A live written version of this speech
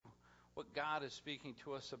what God is speaking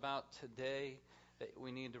to us about today that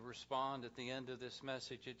we need to respond at the end of this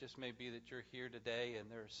message. It just may be that you're here today and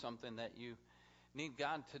there's something that you need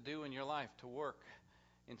God to do in your life, to work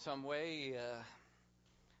in some way,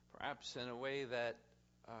 perhaps in a way that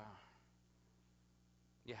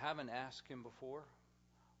you haven't asked Him before,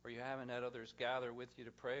 or you haven't had others gather with you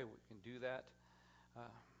to pray. We can do that.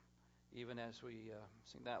 Even as we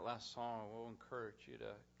sing that last song, we'll encourage you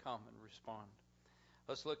to come and respond.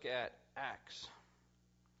 Let's look at Acts.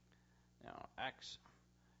 Now, Acts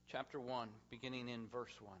chapter 1, beginning in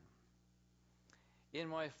verse 1. In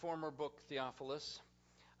my former book, Theophilus,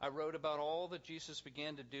 I wrote about all that Jesus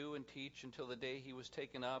began to do and teach until the day He was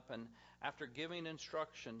taken up, and after giving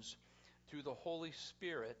instructions through the Holy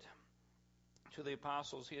Spirit to the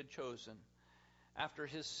apostles He had chosen. After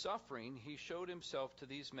His suffering, He showed Himself to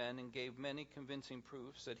these men and gave many convincing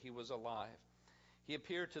proofs that He was alive. He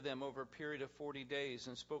appeared to them over a period of 40 days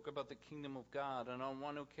and spoke about the kingdom of God. And on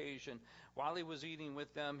one occasion, while He was eating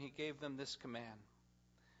with them, He gave them this command: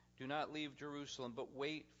 do not leave Jerusalem, but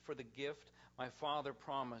wait for the gift my Father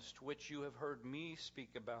promised, which you have heard me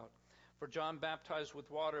speak about. For John baptized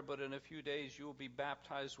with water, but in a few days you will be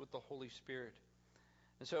baptized with the Holy Spirit.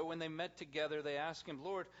 And so when they met together, they asked Him,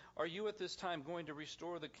 Lord, are you at this time going to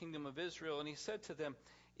restore the kingdom of Israel? And He said to them,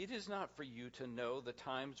 it is not for you to know the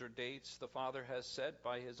times or dates the Father has set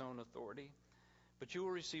by His own authority, but you will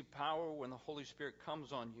receive power when the Holy Spirit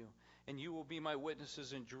comes on you, and you will be my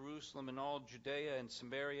witnesses in Jerusalem and all Judea and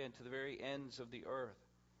Samaria and to the very ends of the earth.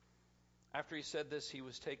 After He said this, He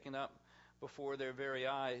was taken up before their very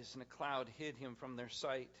eyes, and a cloud hid Him from their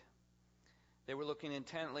sight. They were looking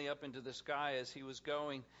intently up into the sky as He was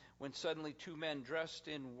going, when suddenly two men dressed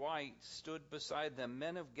in white stood beside them.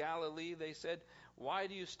 Men of Galilee, they said, why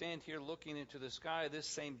do you stand here looking into the sky? This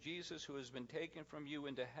same Jesus who has been taken from you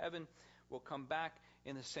into heaven will come back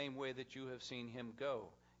in the same way that you have seen Him go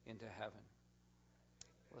into heaven.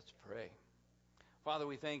 Let's pray. Father,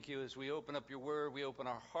 we thank You as we open up Your word. We open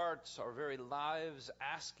our hearts, our very lives,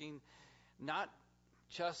 asking not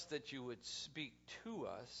just that You would speak to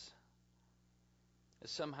us,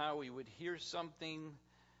 somehow we would hear something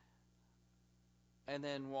and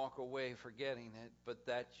then walk away forgetting it, but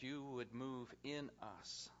that You would move in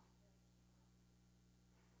us.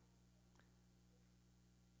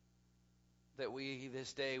 That we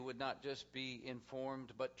this day would not just be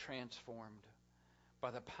informed, but transformed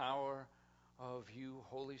by the power of You,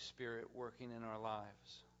 Holy Spirit, working in our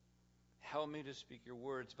lives. Help me to speak Your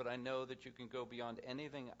words, but I know that You can go beyond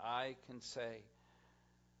anything I can say,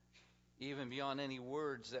 even beyond any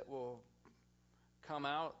words that will come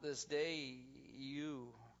out this day. You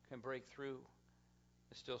can break through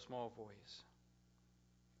a still small voice.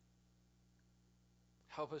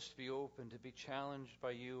 Help us to be open, to be challenged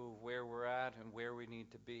by You of where we're at and where we need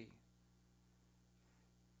to be,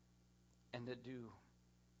 and to do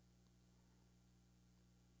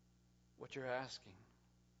what You're asking.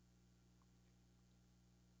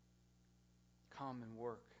 Come and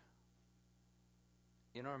work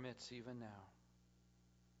in our midst even now.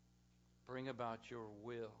 Bring about Your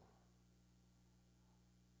will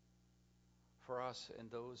for us and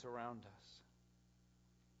those around us.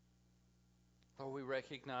 Lord, we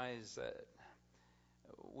recognize that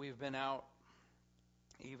we've been out,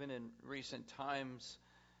 even in recent times,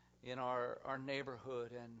 in our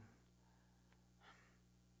neighborhood and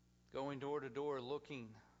going door to door looking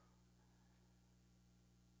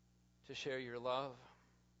to share Your love,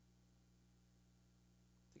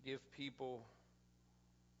 to give people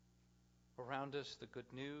around us the good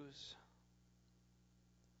news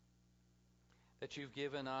that You've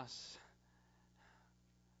given us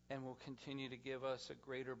and will continue to give us a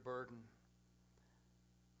greater burden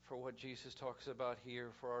for what Jesus talks about here,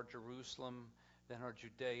 for our Jerusalem, then our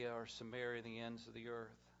Judea, our Samaria, the ends of the earth.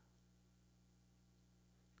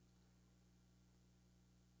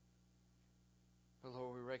 But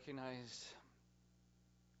Lord, we recognize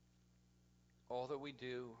all that we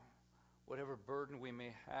do, whatever burden we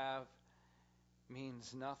may have,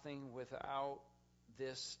 means nothing without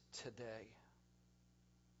this today.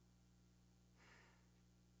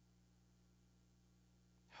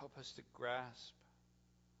 Help us to grasp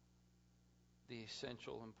the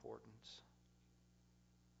essential importance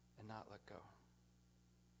and not let go.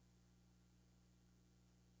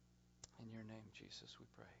 In Your name, Jesus, we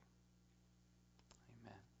pray.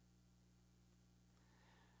 Amen.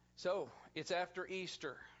 So, it's after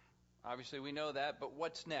Easter. Obviously, we know that, but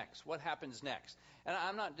what's next? What happens next? And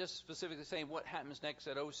I'm not just specifically saying what happens next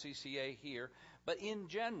at OCCA here, but in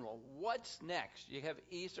general, what's next? You have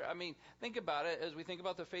Easter. I mean, think about it as we think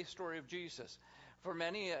about the faith story of Jesus. For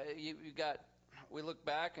many, you got we look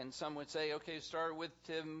back, and some would say, okay, it started with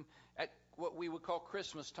him at what we would call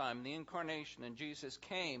Christmas time, the incarnation, and Jesus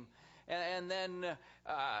came. And then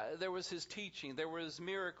there was his teaching, there was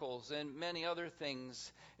miracles and many other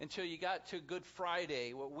things until you got to Good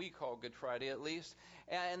Friday, what we call Good Friday at least.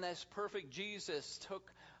 And this perfect Jesus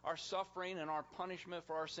took our suffering and our punishment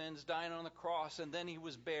for our sins, dying on the cross, and then he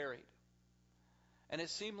was buried. And it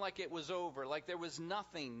seemed like it was over, like there was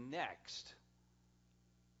nothing next.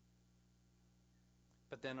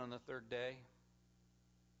 But then on the third day,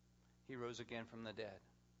 he rose again from the dead.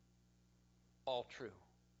 All true.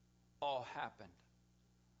 All happened.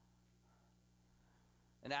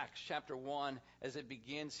 In Acts chapter 1, as it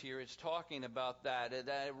begins here, it's talking about that. It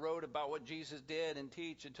wrote about what Jesus did and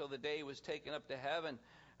teach until the day he was taken up to heaven,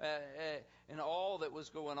 and all that was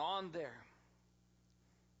going on there.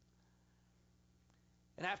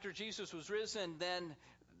 And after Jesus was risen, then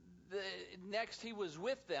next he was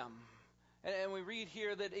with them. And we read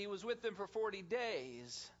here that he was with them for 40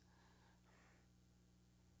 days.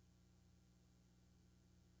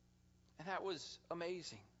 And that was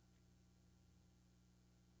amazing.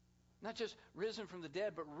 Not just risen from the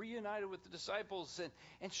dead, but reunited with the disciples.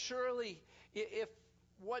 And surely, if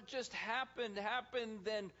what just happened,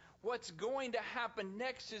 then what's going to happen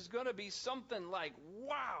next is going to be something like,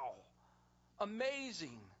 wow,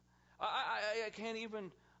 amazing. I can't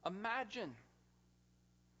even imagine.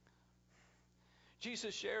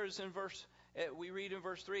 Jesus shares in we read in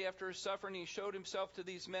verse 3, after his suffering, he showed himself to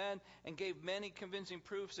these men and gave many convincing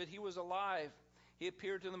proofs that he was alive. He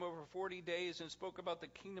appeared to them over 40 days and spoke about the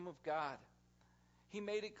kingdom of God. He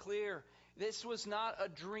made it clear this was not a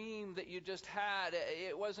dream that you just had.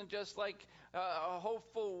 It wasn't just like a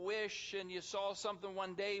hopeful wish and you saw something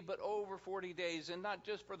one day, but over 40 days. And not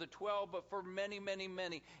just for the 12, but for many, many,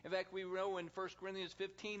 many. In fact, we know in 1 Corinthians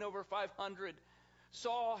 15, over 500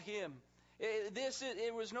 saw him.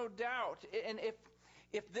 It was no doubt. And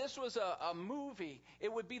if this was a movie,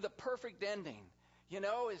 it would be the perfect ending. You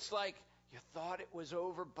know, it's like you thought it was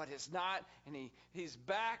over, but it's not. And he's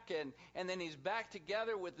back, and then he's back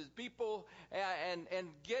together with his people and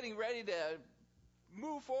getting ready to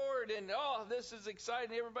move forward. And, oh, this is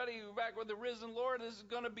exciting. Everybody back with the risen Lord. This is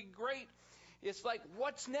going to be great. It's like,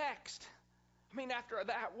 what's next? I mean, after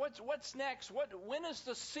that, what's next? When is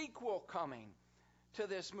the sequel coming to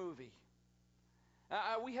this movie?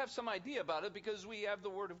 We have some idea about it because we have the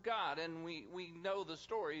Word of God, and we know the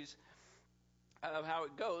stories of how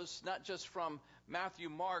it goes, not just from Matthew,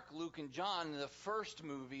 Mark, Luke, and John, the first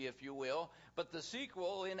movie, if you will, but the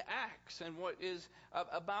sequel in Acts and what is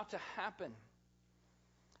about to happen.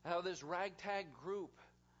 How this ragtag group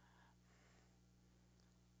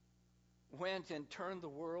went and turned the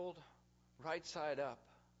world right side up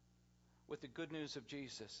with the good news of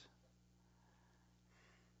Jesus.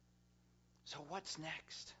 So what's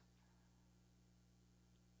next?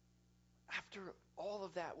 After all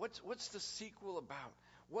of that, what's the sequel about?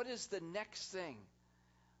 What is the next thing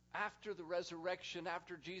after the resurrection,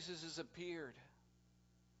 after Jesus has appeared?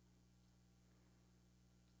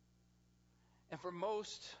 And for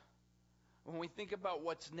most, when we think about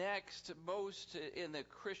what's next, most in the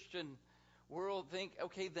Christian world think,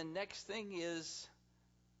 okay, the next thing is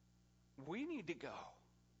we need to go.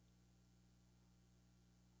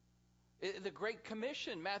 The Great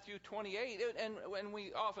Commission, Matthew 28, and when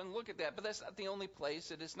we often look at that, but that's not the only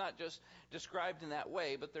place. It is not just described in that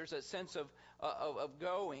way, but there's a sense of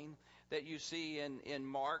going that you see in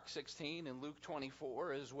Mark 16 and Luke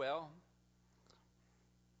 24 as well.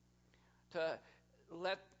 To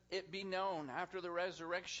let it be known after the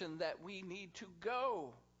resurrection that we need to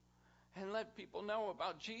go and let people know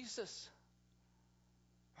about Jesus.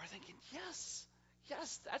 We're thinking, yes,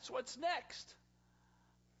 that's what's next.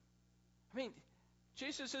 I mean,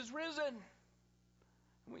 Jesus is risen.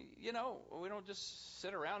 We don't just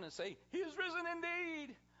sit around and say, he is risen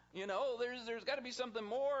indeed. You know, there's got to be something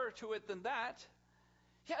more to it than that.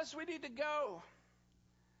 Yes, we need to go.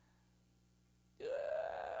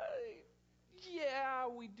 Yeah,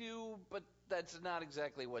 we do, but that's not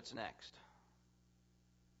exactly what's next.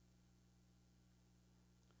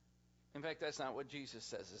 In fact, that's not what Jesus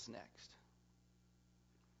says is next.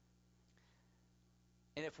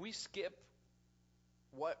 And if we skip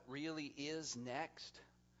what really is next,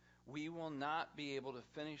 we will not be able to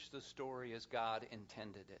finish the story as God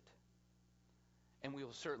intended it. And we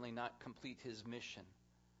will certainly not complete his mission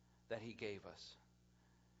that he gave us.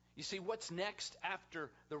 You see, what's next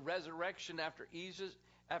after the resurrection, after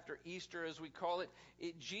Easter as we call it,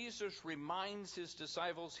 Jesus reminds his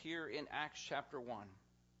disciples here in Acts chapter 1.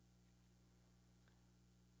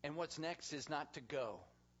 And what's next is not to go.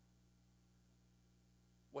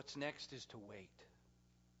 What's next is to wait.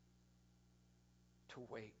 to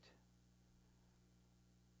wait.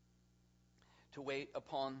 To wait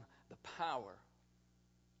upon the power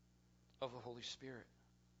of the Holy Spirit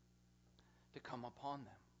to come upon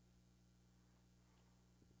them.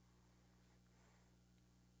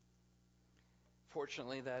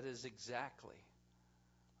 Fortunately, that is exactly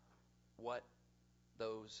what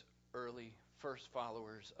those early first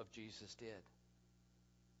followers of Jesus did.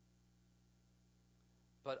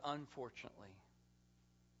 But unfortunately,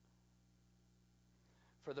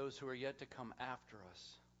 for those who are yet to come after us,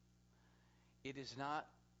 it is not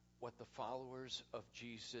what the followers of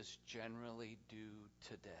Jesus generally do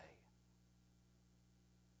today.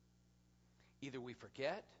 Either we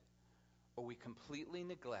forget or we completely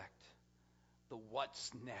neglect the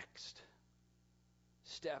what's next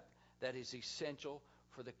step that is essential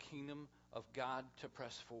for the kingdom of God to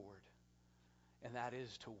press forward. And that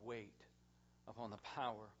is to wait upon the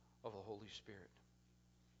power of the Holy Spirit.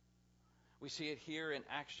 We see it here in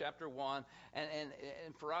Acts chapter 1. And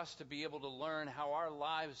for us to be able to learn how our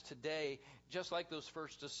lives today, just like those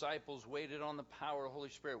first disciples waited on the power of the Holy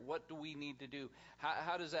Spirit, what do we need to do?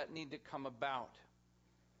 How does that need to come about?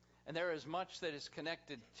 And there is much that is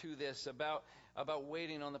connected to this about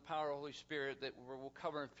waiting on the power of the Holy Spirit that we'll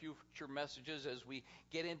cover in future messages as we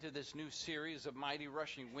get into this new series of Mighty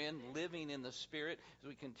Rushing Wind, Living in the Spirit, as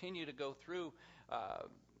we continue to go through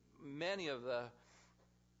many of the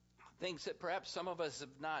things that perhaps some of us have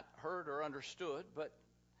not heard or understood. But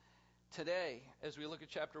today, as we look at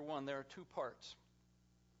chapter 1, there are two parts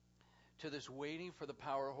to this waiting for the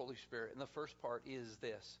power of the Holy Spirit. And the first part is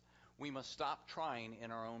this: we must stop trying in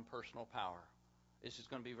our own personal power. This is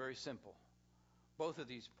going to be very simple. Both of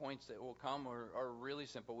these points that will come are really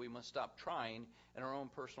simple. We must stop trying in our own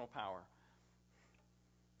personal power.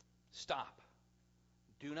 Stop.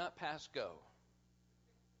 Do not pass go.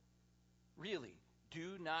 Really,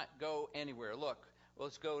 do not go anywhere. Look,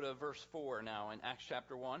 let's go to verse 4 now in Acts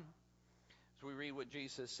chapter 1. As we read what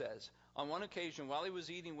Jesus says. On one occasion, while he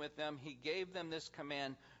was eating with them, he gave them this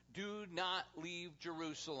command: do not leave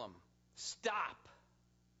Jerusalem. Stop.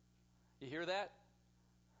 You hear that?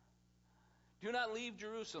 Do not leave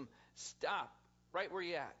Jerusalem. Stop right where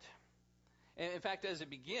you're at. And in fact, as it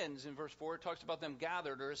begins in verse 4, it talks about them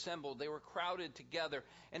gathered or assembled. They were crowded together,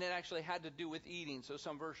 and it actually had to do with eating. So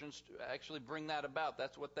some versions actually bring that about.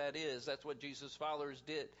 That's what that is. That's what Jesus' followers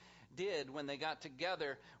did when they got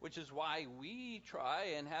together, which is why we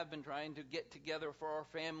try and have been trying to get together for our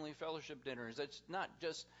family fellowship dinners. It's not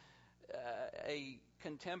just a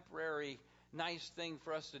contemporary nice thing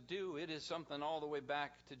for us to do. It is something all the way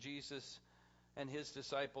back to Jesus and his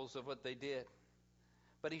disciples of what they did.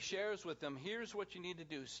 But he shares with them, here's what you need to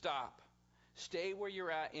do. Stop. Stay where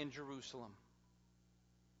you're at in Jerusalem.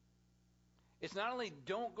 It's not only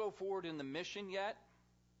don't go forward in the mission yet,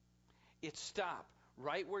 it's stop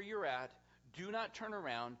right where you're at. Do not turn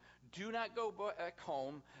around. Do not go back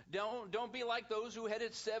home. Don't be like those who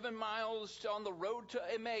headed 7 miles on the road to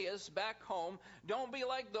Emmaus back home. Don't be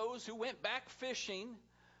like those who went back fishing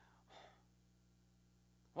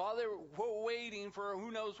while they were waiting for who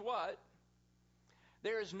knows what.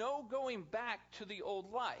 There is no going back to the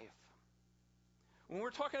old life. When we're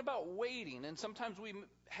talking about waiting, and sometimes we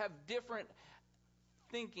have different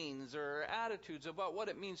thinkings or attitudes about what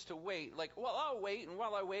it means to wait. Like, well, I'll wait, and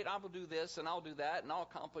while I wait, I will do this, and I'll do that, and I'll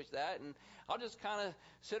accomplish that, and I'll just kind of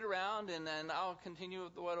sit around, and then I'll continue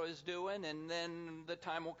with what I was doing, and then the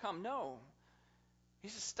time will come. No. He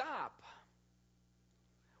says, stop.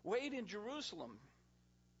 Wait in Jerusalem.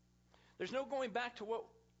 There's no going back to what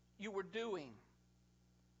you were doing.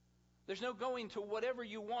 There's no going to whatever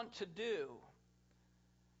you want to do.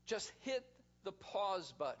 Just hit the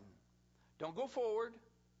pause button. Don't go forward.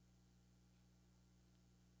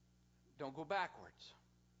 Don't go backwards.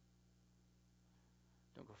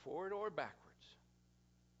 Don't go forward or backwards.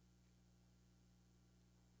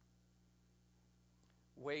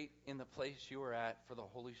 Wait in the place you are at for the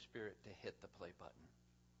Holy Spirit to hit the play button.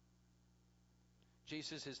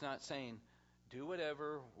 Jesus is not saying, do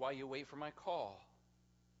whatever while you wait for my call.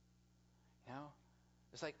 You know?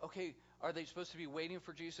 It's like, okay, are they supposed to be waiting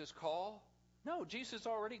for Jesus' call? No, Jesus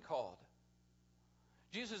already called.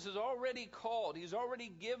 Jesus has already called. He's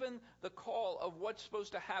already given the call of what's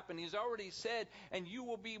supposed to happen. He's already said, and you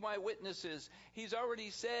will be my witnesses. He's already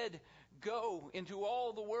said, go into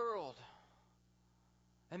all the world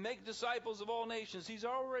and make disciples of all nations. He's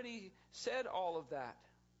already said all of that.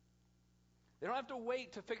 They don't have to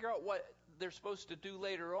wait to figure out what they're supposed to do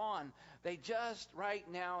later on. They just right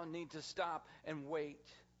now need to stop and wait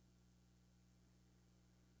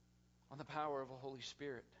on the power of the Holy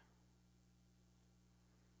Spirit.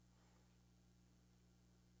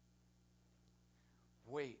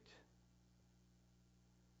 Wait.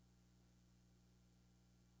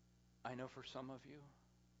 I know for some of you,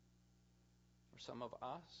 for some of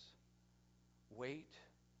us, wait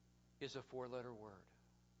is a 4-letter word.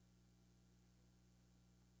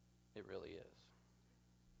 It really is.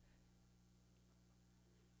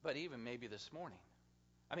 But even maybe this morning,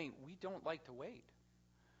 I mean, we don't like to wait.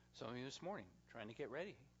 Some of you this morning, trying to get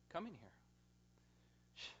ready, coming here.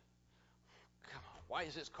 Come on, why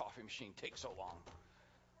does this coffee machine take so long?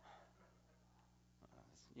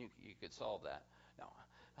 You could solve that. No.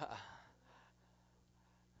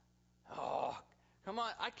 Oh, come on.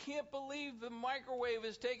 I can't believe the microwave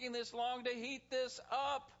is taking this long to heat this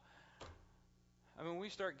up. I mean, we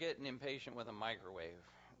start getting impatient with a microwave.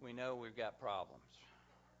 We know we've got problems.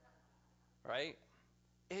 Right?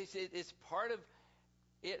 It's part of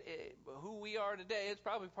who we are today. It's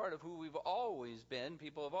probably part of who we've always been.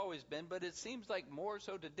 People have always been. But it seems like more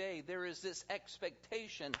so today, there is this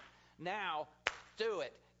expectation. Now, do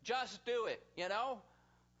it. Just do it, you know?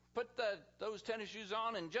 Put those tennis shoes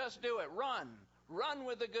on and just do it. Run. Run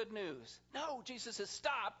with the good news. No, Jesus says,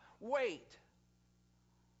 stop. Wait.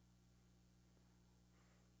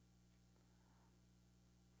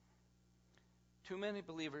 Too many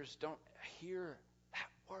believers don't hear that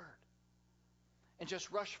word and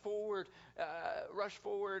just rush forward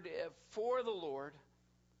for the Lord,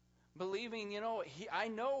 believing, I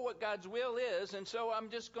know what God's will is, and so I'm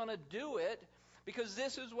just going to do it because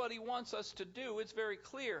this is what He wants us to do. It's very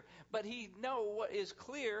clear. But what is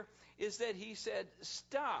clear is that He said,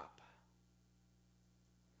 stop.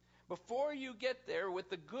 Before you get there with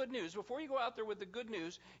the good news, before you go out there with the good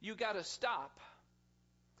news, you got to stop.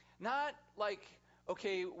 Not like,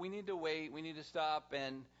 okay, we need to wait, we need to stop,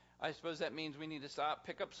 and I suppose that means we need to stop,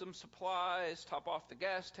 pick up some supplies, top off the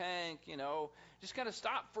gas tank, just kind of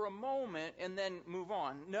stop for a moment and then move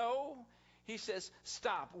on. No, He says,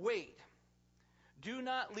 stop, wait. Do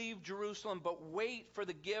not leave Jerusalem, but wait for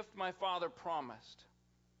the gift my Father promised.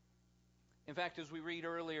 In fact, as we read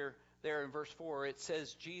earlier there in verse 4, it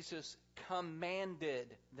says Jesus commanded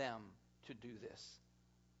them to do this.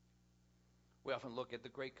 We often look at the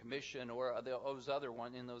Great Commission or those other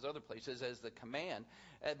one in those other places as the command.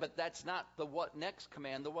 But that's not the what next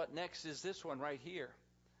command. The what next is this one right here.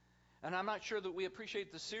 And I'm not sure that we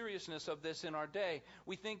appreciate the seriousness of this in our day.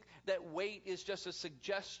 We think that wait is just a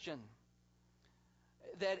suggestion.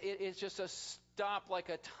 That it's just a stop, like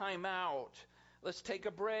a timeout. Let's take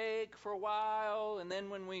a break for a while. And then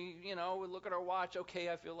when we look at our watch, okay,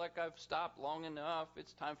 I feel like I've stopped long enough.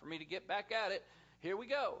 It's time for me to get back at it. Here we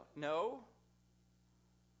go. No.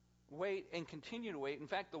 Wait and continue to wait. In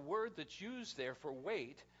fact, the word that's used there for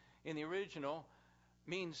wait in the original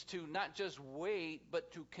means to not just wait,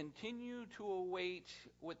 but to continue to await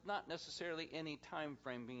with not necessarily any time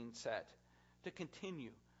frame being set. To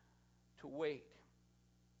continue to wait.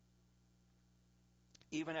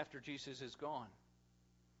 Even after Jesus is gone,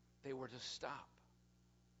 they were to stop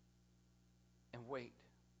and wait.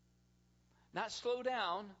 Not slow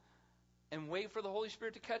down and wait for the Holy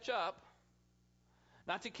Spirit to catch up.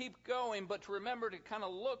 Not to keep going, but to remember to kind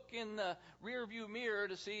of look in the rearview mirror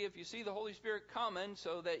to see if you see the Holy Spirit coming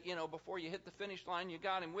so that, before you hit the finish line, you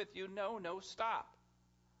got Him with you. No, stop.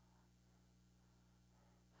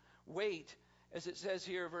 Wait, as it says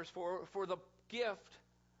here, verse 4, for the gift,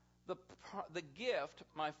 the gift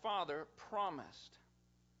my Father promised.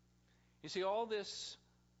 You see, all this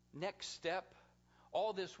next step,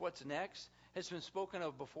 all this what's next, has been spoken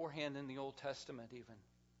of beforehand in the Old Testament even.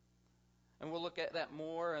 And we'll look at that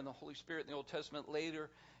more in the Holy Spirit in the Old Testament later,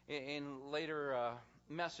 in later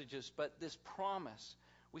messages. But this promise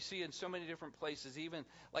we see in so many different places, even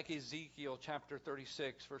like Ezekiel chapter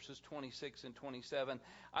 36, verses 26 and 27.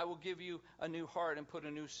 I will give you a new heart and put a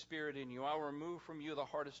new spirit in you. I will remove from you the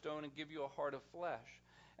heart of stone and give you a heart of flesh.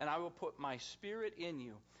 And I will put my spirit in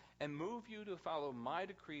you and move you to follow my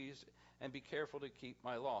decrees and be careful to keep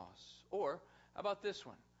my laws. Or, how about this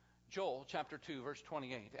one? Joel chapter 2, verse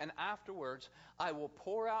 28. And afterwards, I will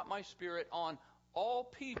pour out my spirit on all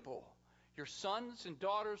people. Your sons and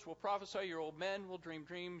daughters will prophesy. Your old men will dream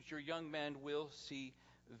dreams. Your young men will see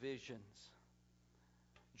visions.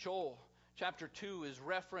 Joel chapter 2 is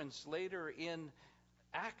referenced later in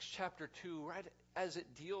Acts chapter 2, right as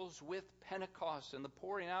it deals with Pentecost and the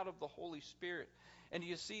pouring out of the Holy Spirit. And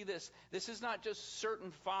you see this. This is not just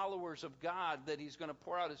certain followers of God that He's going to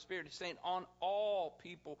pour out His Spirit. He's saying on all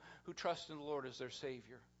people who trust in the Lord as their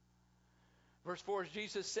Savior. Verse 4,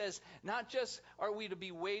 Jesus says, not just are we to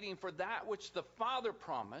be waiting for that which the Father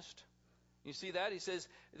promised. You see that? He says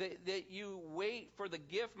that you wait for the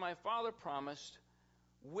gift my Father promised,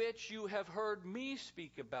 which you have heard me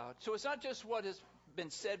speak about. So it's not just what has been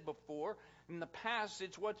said before. In the past,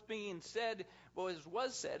 it's what's being said,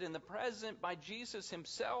 was said in the present by Jesus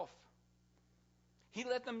himself. He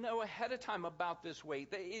let them know ahead of time about this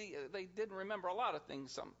wait. They didn't remember a lot of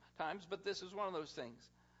things sometimes, but this is one of those things.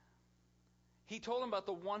 He told them about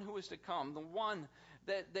the one who was to come, the one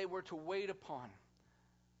that they were to wait upon.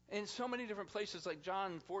 In so many different places, like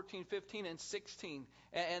John 14, 15, and 16,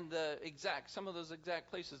 and some of those exact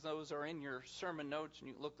places, those are in your sermon notes, and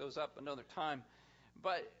you look those up another time.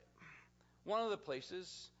 But one of the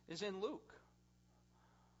places is in Luke,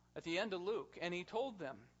 at the end of Luke, and he told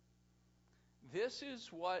them, "This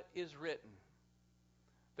is what is written.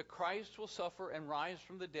 The Christ will suffer and rise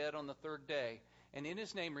from the dead on the third day, and in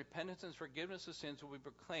his name repentance and forgiveness of sins will be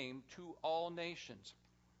proclaimed to all nations,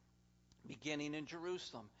 beginning in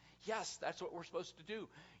Jerusalem." Yes, that's what we're supposed to do.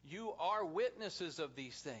 You are witnesses of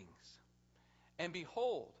these things. "And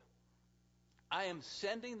behold, I am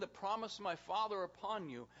sending the promise of my Father upon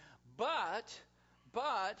you, but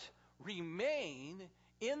remain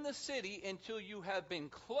in the city until you have been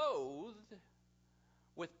clothed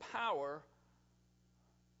with power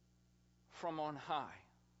from on high."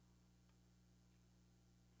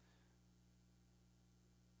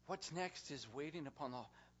 What's next is waiting upon the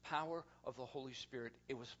power of the Holy Spirit.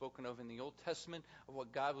 It was spoken of in the Old Testament of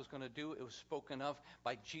what God was going to do. It was spoken of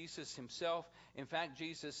by Jesus himself. In fact,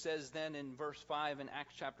 Jesus says then in verse 5 in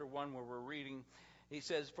Acts chapter 1 where we're reading, he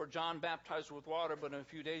says, "For John baptized with water, but in a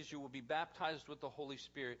few days you will be baptized with the Holy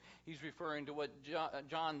Spirit." He's referring to what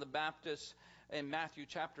John the Baptist in Matthew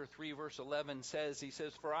chapter 3 verse 11 says. He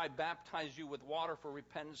says, "For I baptize you with water for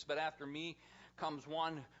repentance, but after me comes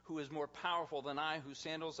one who is more powerful than I, whose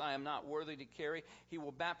sandals I am not worthy to carry. He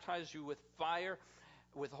will baptize you with fire,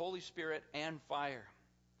 with Holy Spirit and fire."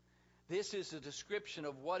 This is a description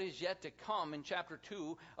of what is yet to come in chapter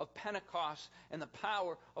 2 of Pentecost and the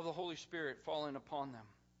power of the Holy Spirit falling upon them.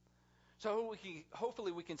 So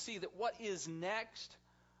hopefully we can see that what is next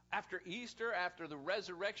after Easter, after the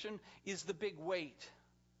resurrection, is the big wait.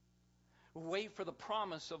 Wait for the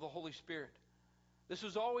promise of the Holy Spirit. This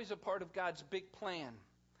was always a part of God's big plan.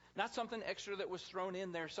 Not something extra that was thrown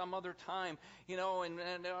in there some other time, and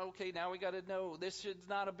okay, now we got to know. This is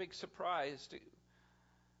not a big surprise.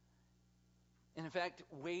 And in fact,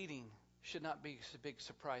 waiting should not be a big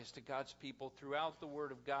surprise to God's people. Throughout the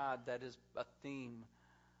Word of God, that is a theme.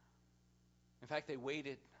 In fact, they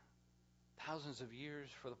waited thousands of years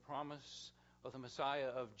for the promise of the Messiah,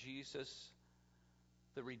 of Jesus,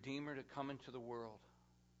 the Redeemer, to come into the world.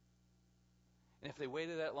 And if they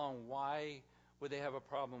waited that long, why would they have a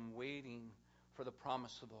problem waiting for the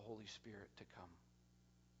promise of the Holy Spirit to come?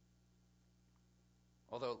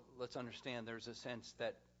 Although, let's understand, there's a sense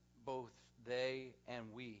that both they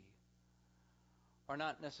and we are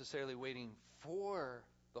not necessarily waiting for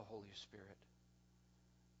the Holy Spirit,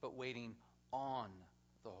 but waiting on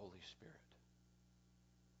the Holy Spirit.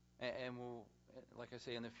 And we'll, like I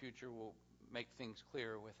say, in the future, we'll make things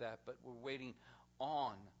clearer with that, but we're waiting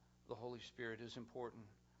on the Holy Spirit is important.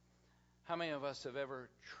 How many of us have ever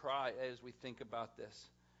tried, as we think about this,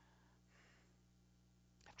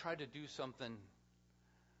 have tried to do something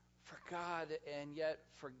for God and yet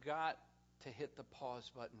forgot to hit the pause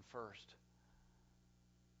button first?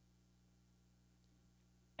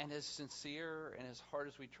 And as sincere and as hard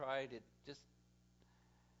as we tried, it just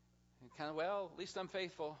kind of, well, at least I'm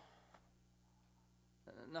faithful.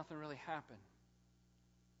 Nothing really happened.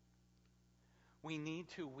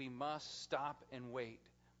 We must stop and wait.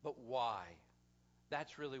 But why?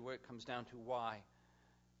 That's really where it comes down to, why.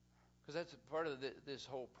 Because that's part of this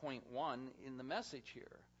whole point one in the message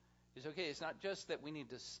here. Is, okay, it's not just that we need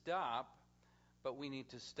to stop, but we need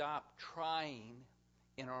to stop trying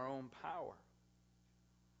in our own power.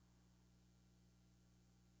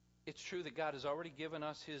 It's true that God has already given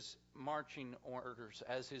us his marching orders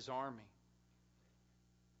as his army.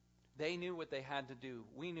 They knew what they had to do.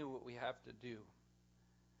 We knew what we have to do.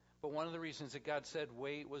 But one of the reasons that God said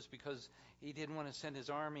wait was because he didn't want to send his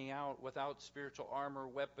army out without spiritual armor,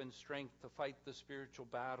 weapons, strength to fight the spiritual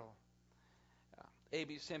battle.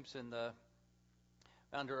 A.B. Simpson, the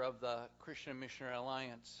founder of the Christian Missionary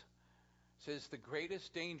Alliance, says the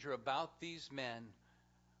greatest danger about these men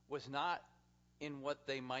was not in what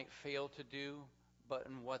they might fail to do, but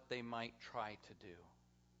in what they might try to do.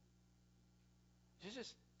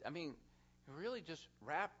 Really just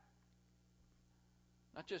wrap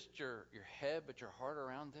not just your head, but your heart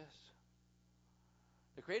around this.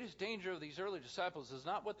 The greatest danger of these early disciples is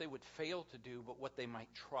not what they would fail to do, but what they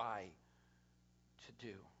might try to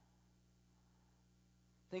do.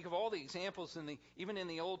 Think of all the examples even in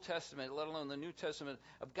the Old Testament, let alone the New Testament,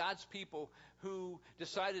 of God's people who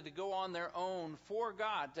decided to go on their own for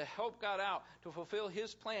God, to help God out, to fulfill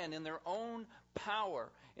His plan in their own power,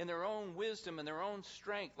 in their own wisdom, in their own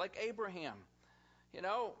strength, like Abraham. You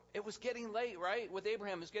know, it was getting late, right? With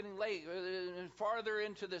Abraham, it was getting late, farther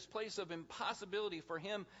into this place of impossibility for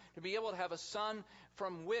him to be able to have a son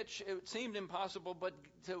from which it seemed impossible, but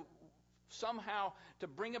to somehow to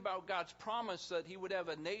bring about God's promise that he would have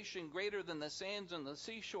a nation greater than the sands on the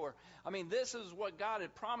seashore. I mean, this is what God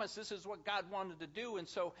had promised. This is what God wanted to do. And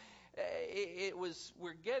so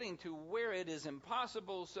we're getting to where it is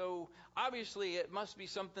impossible. So obviously it must be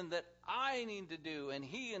something that I need to do. And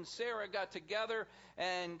he and Sarah got together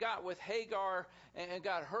and got with Hagar and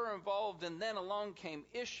got her involved. And then along came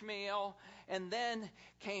Ishmael. And then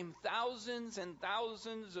came thousands and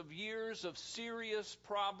thousands of years of serious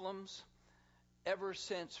problems ever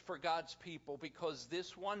since for God's people, because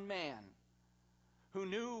this one man who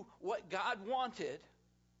knew what God wanted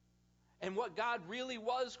and what God really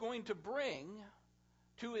was going to bring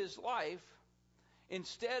to his life,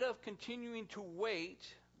 instead of continuing to wait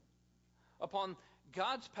upon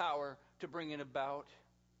God's power to bring it about,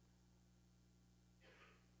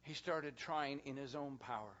 he started trying in his own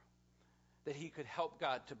power that he could help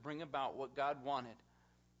God to bring about what God wanted.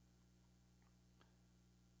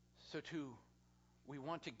 So too, we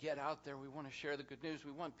want to get out there. We want to share the good news.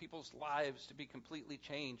 We want people's lives to be completely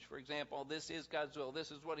changed. For example, this is God's will.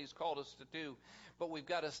 This is what he's called us to do. But we've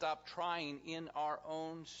got to stop trying in our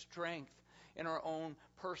own strength, in our own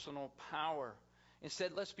personal power.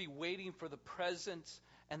 Instead, let's be waiting for the presence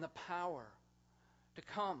and the power to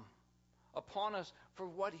come upon us for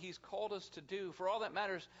what he's called us to do. For all that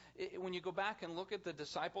matters, when you go back and look at the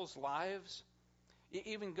disciples' lives,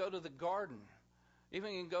 even go to the garden,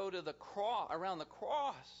 even go to the cross, around the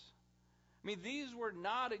cross. I mean, these were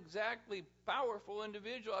not exactly powerful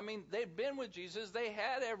individuals. I mean, they'd been with Jesus. They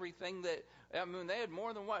had everything that, I mean, they had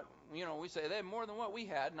more than what, we say they had more than what we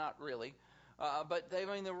had. Not really. But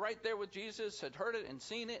they're right there with Jesus, had heard it and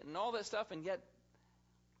seen it and all that stuff. And yet,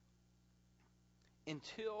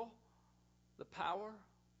 until the power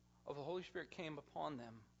of the Holy Spirit came upon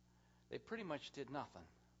them, they pretty much did nothing.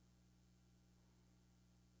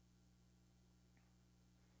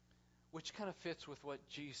 Which kind of fits with what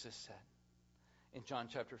Jesus said in John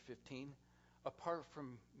chapter 15. Apart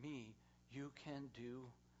from me, you can do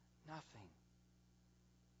nothing.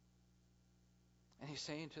 And he's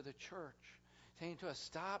saying to the church, saying to us,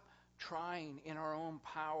 stop trying in our own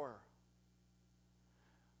power.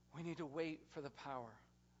 We need to wait for the power.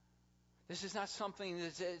 This is not something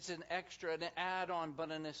that's an extra, an add-on,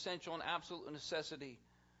 but an essential and absolute necessity.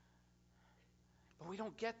 But we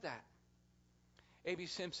don't get that. A.B.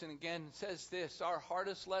 Simpson again says this: our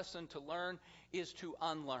hardest lesson to learn is to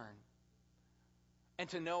unlearn, and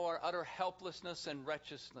to know our utter helplessness and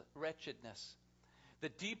wretchedness. The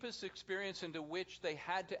deepest experience into which they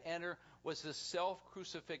had to enter was the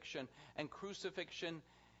self-crucifixion, and crucifixion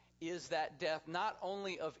is that death not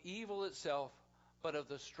only of evil itself, but of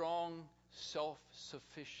the strong,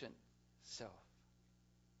 self-sufficient self.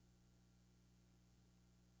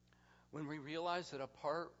 When we realize that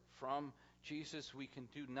apart from Jesus, we can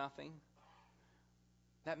do nothing,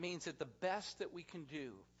 that means that the best that we can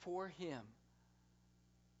do for him,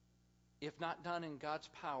 if not done in God's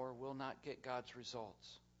power, will not get God's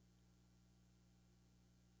results.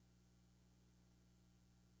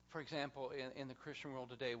 For example, in the Christian world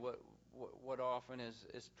today, what often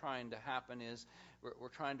is trying to happen is we're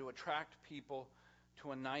trying to attract people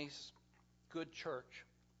to a nice, good church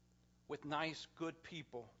with nice, good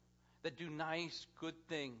people that do nice, good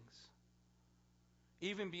things,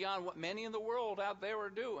 even beyond what many in the world out there are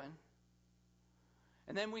doing.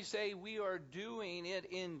 And then we say we are doing it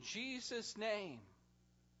in Jesus' name.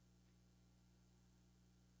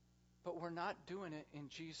 But we're not doing it in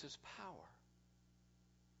Jesus' power.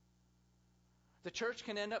 The church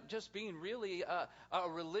can end up just being really a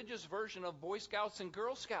religious version of Boy Scouts and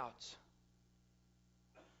Girl Scouts.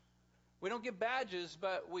 We don't get badges,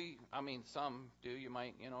 but some do. You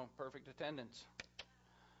might, perfect attendance.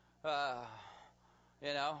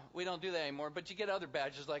 We don't do that anymore. But you get other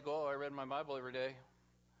badges like, oh, I read my Bible every day.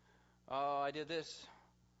 Oh, I did this.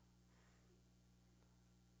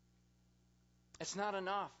 It's not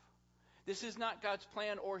enough. This is not God's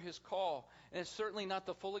plan or his call. And it's certainly not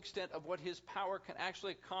the full extent of what his power can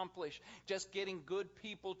actually accomplish, just getting good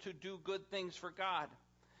people to do good things for God.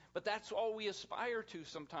 But that's all we aspire to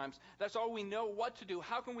sometimes. That's all we know what to do.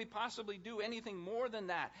 How can we possibly do anything more than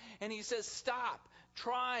that? And he says, stop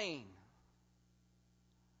trying.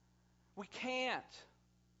 We can't.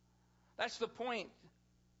 That's the point.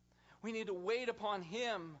 We need to wait upon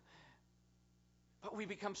Him. But we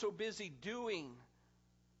become so busy doing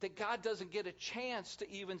that God doesn't get a chance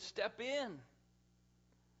to even step in.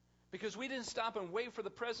 Because we didn't stop and wait for the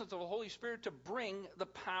presence of the Holy Spirit to bring the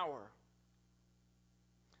power.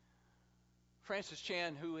 Francis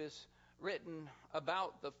Chan, who has written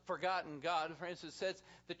about the forgotten God, Francis says,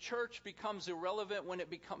 the church becomes irrelevant when it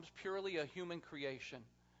becomes purely a human creation.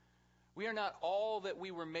 We are not all that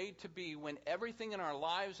we were made to be when everything in our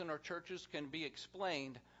lives and our churches can be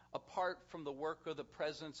explained apart from the work of the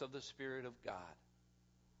presence of the Spirit of God.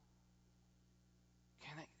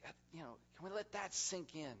 Can we let that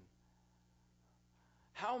sink in?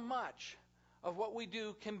 How much of what we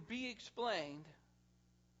do can be explained,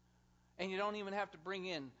 and you don't even have to bring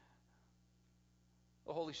in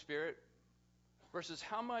the Holy Spirit, versus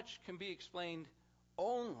how much can be explained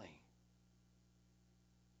only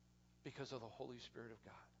because of the Holy Spirit of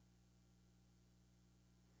God.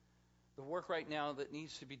 The work right now that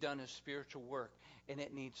needs to be done is spiritual work, and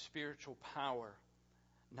it needs spiritual power,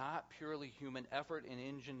 not purely human effort and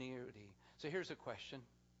ingenuity. So here's a question.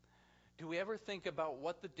 Do we ever think about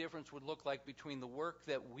what the difference would look like between the work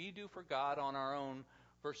that we do for God on our own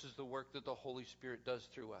versus the work that the Holy Spirit does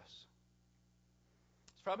through us?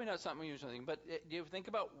 It's probably not something we usually think, but do you think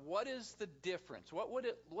about what is the difference?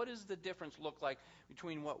 What does the difference look like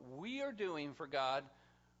between what we are doing for God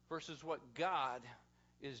versus what God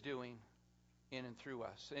is doing in and through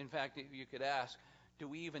us? In fact, you could ask, do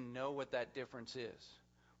we even know what that difference is?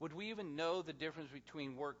 Would we even know the difference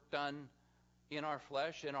between work done in our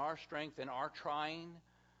flesh, in our strength, in our trying,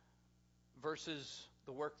 versus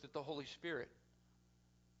the work that the Holy Spirit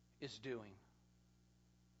is doing?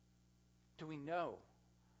 Do we know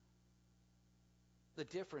the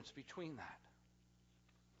difference between that?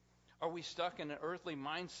 Are we stuck in an earthly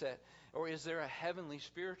mindset, or is there a heavenly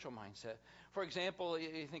spiritual mindset? For example,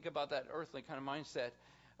 you think about that earthly kind of mindset,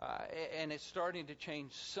 and it's starting to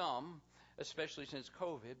change some, especially since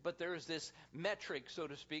COVID, but there is this metric, so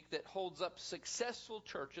to speak, that holds up successful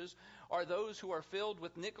churches are those who are filled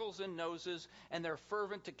with nickels and noses, and they're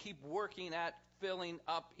fervent to keep working at filling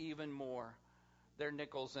up even more their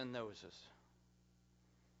nickels and noses.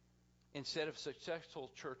 Instead of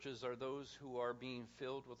successful churches are those who are being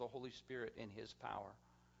filled with the Holy Spirit in His power,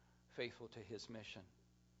 faithful to His mission.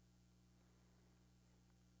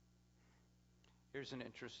 Here's an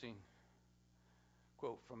interesting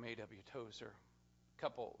quote from A.W. Tozer.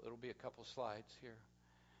 It'll be a couple slides here.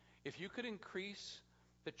 If you could increase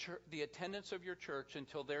the attendance of your church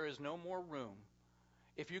until there is no more room,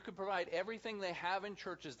 if you could provide everything they have in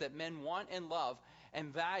churches that men want and love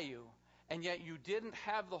and value, and yet you didn't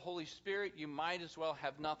have the Holy Spirit, you might as well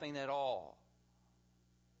have nothing at all.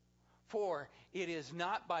 For it is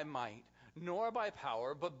not by might, nor by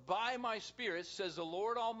power, but by my Spirit, says the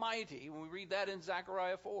Lord Almighty. When we read that in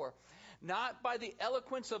Zechariah 4. Not by the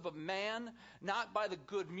eloquence of a man, not by the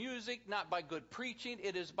good music, not by good preaching.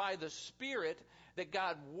 It is by the Spirit that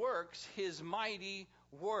God works His mighty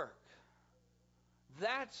work.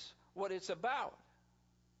 That's what it's about.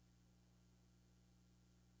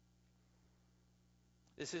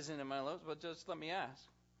 This isn't in my notes, but just let me ask.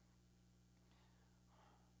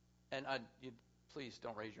 And please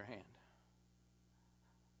don't raise your hand.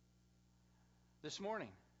 This morning,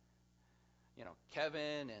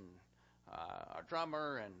 Kevin and our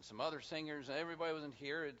drummer and some other singers, and everybody wasn't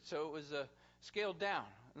here, so it was scaled down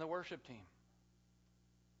in the worship team.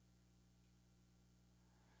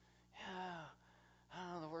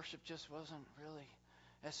 The worship just wasn't really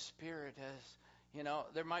as spirit as,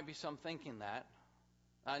 there might be some thinking that.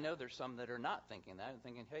 I know there's some that are not thinking that and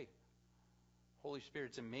thinking, hey, Holy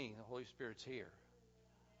Spirit's in me, the Holy Spirit's here.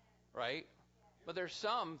 Right? But there's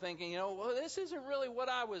some thinking, well, this isn't really what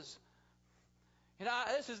I was,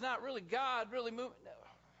 this is not really God really moving. No.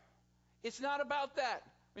 It's not about that.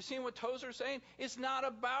 We're seeing what Tozer's saying. It's not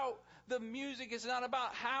about the music. It's not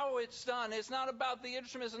about how it's done. It's not about the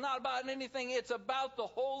instruments. It's not about anything. It's about the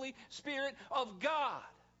Holy Spirit of God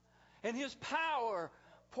and His power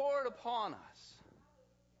poured upon us.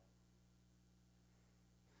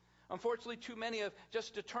 Unfortunately, too many have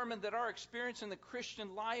just determined that our experience in the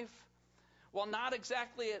Christian life, while not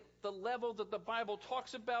exactly at the level that the Bible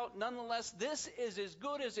talks about, nonetheless, this is as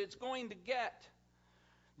good as it's going to get.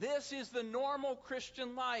 This is the normal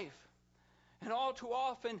Christian life. And all too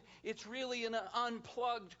often, it's really an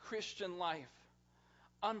unplugged Christian life.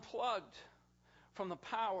 Unplugged from the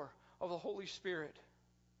power of the Holy Spirit.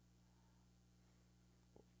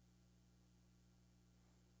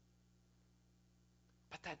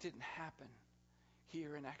 But that didn't happen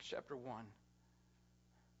here in Acts chapter 1.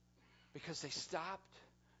 Because they stopped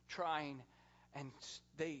trying and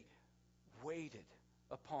they waited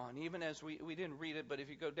upon. Even as we didn't read it, but if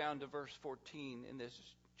you go down to verse 14 in this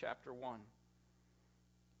chapter 1.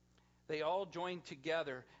 They all joined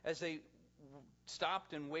together as they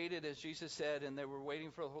stopped and waited, as Jesus said, and they were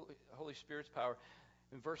waiting for the Holy Spirit's power.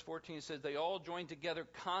 In verse 14 it says, they all joined together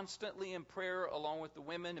constantly in prayer along with the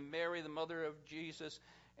women and Mary, the mother of Jesus,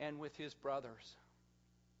 and with his brothers.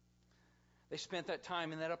 They spent that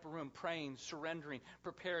time in that upper room praying, surrendering,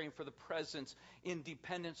 preparing for the presence, in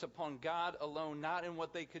dependence upon God alone, not in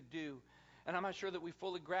what they could do. And I'm not sure that we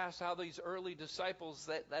fully grasp how these early disciples,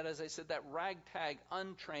 that as I said, that ragtag,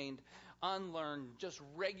 untrained, unlearned, just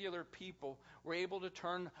regular people, were able to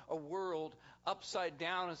turn a world upside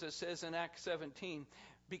down, as it says in Acts 17.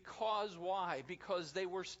 Because why? Because they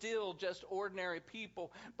were still just ordinary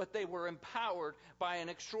people, but they were empowered by an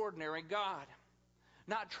extraordinary God.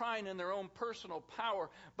 Not trying in their own personal power,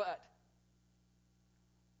 but,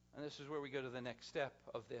 and this is where we go to the next step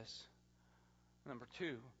of this. Number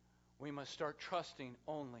 2, we must start trusting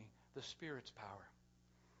only the Spirit's power.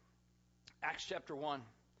 Acts chapter 1.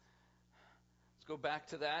 Let's go back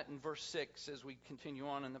to that in verse 6 as we continue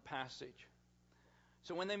on in the passage.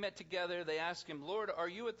 So when they met together, they asked him, Lord, are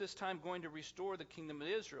you at this time going to restore the kingdom of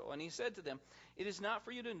Israel? And he said to them, it is not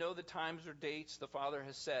for you to know the times or dates the Father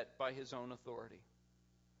has set by his own authority.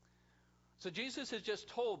 So Jesus has just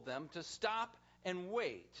told them to stop and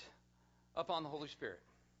wait upon the Holy Spirit.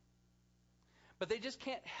 But they just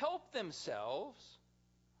can't help themselves.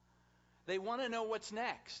 They want to know what's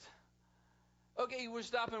next. Okay, we'll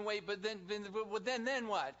stop and wait, but then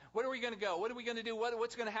what? Where are we going to go? What are we going to do?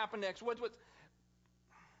 What's going to happen next?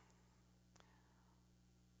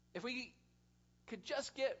 If we could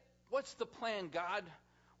just get, what's the plan, God?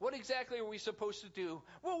 What exactly are we supposed to do?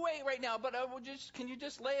 We'll wait right now, but can you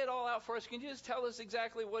just lay it all out for us? Can you just tell us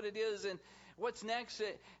exactly what it is and what's next?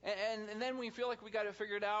 And then we feel like we got to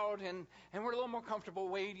figure it out, and we're a little more comfortable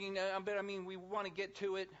waiting. But I mean, we want to get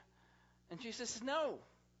to it. And Jesus says, no.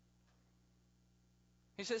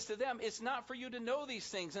 He says to them, it's not for you to know these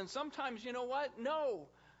things. And sometimes, you know what? No.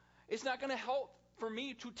 It's not going to help for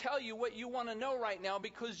me to tell you what you want to know right now,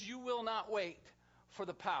 because you will not wait for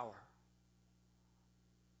the power.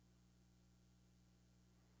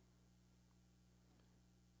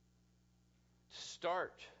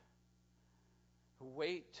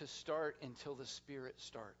 Wait to start until the Spirit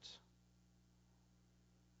starts.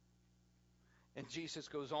 And Jesus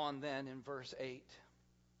goes on then in verse 8.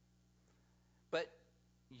 But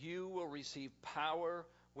you will receive power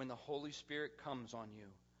when the Holy Spirit comes on you.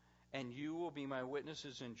 And you will be my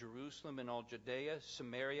witnesses in Jerusalem and all Judea,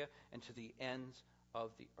 Samaria, and to the ends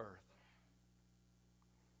of the earth.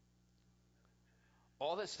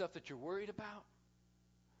 All that stuff that you're worried about,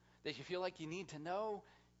 that you feel like you need to know,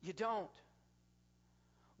 you don't.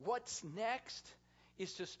 What's next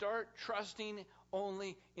is to start trusting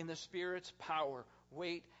only in the Spirit's power.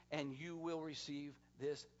 Wait, and you will receive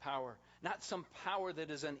this power. Not some power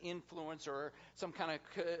that is an influence or some kind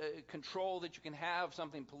of control that you can have,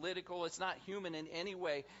 something political. It's not human in any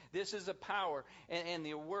way. This is a power. And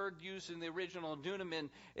the word used in the original dunamin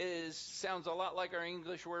sounds a lot like our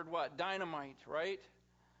English word, what? Dynamite, right?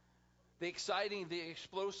 The exciting, the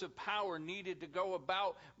explosive power needed to go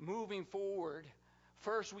about moving forward.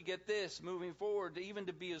 First, we get this, moving forward, even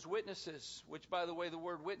to be his witnesses, which, by the way, the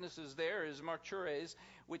word witnesses there is martyres,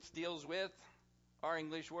 which deals with our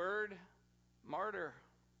English word, martyr.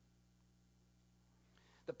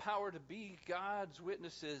 The power to be God's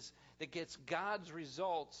witnesses that gets God's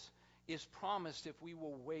results is promised if we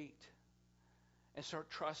will wait and start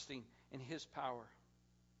trusting in his power,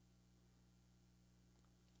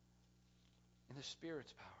 in the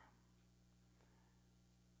Spirit's power.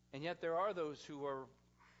 And yet there are those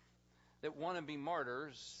that want to be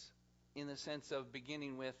martyrs in the sense of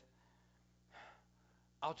beginning with,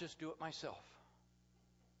 I'll just do it myself.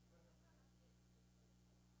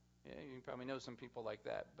 Yeah, you probably know some people like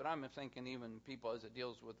that. But I'm thinking even people as it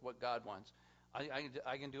deals with what God wants.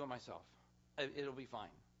 I can do it myself. It'll be fine.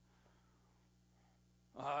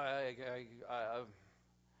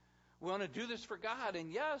 We want to do this for God.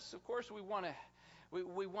 And yes, of course, we want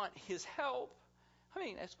his help. I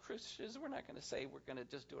mean, as Christians, we're not going to say we're going to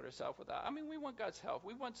just do it ourselves without. I mean, we want God's help.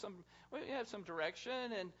 We have some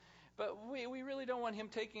direction, but we really don't want him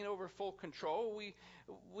taking over full control. We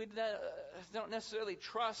don't necessarily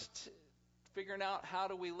trust figuring out how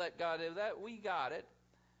do we let God do that. We got it.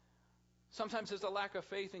 Sometimes it's a lack of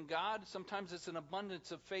faith in God. Sometimes it's an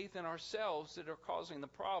abundance of faith in ourselves that are causing the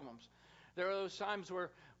problems. There are those times where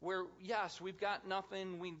yes, we've got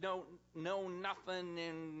nothing, we don't know nothing,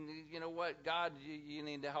 and you know what, God, you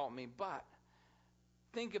need to help me. But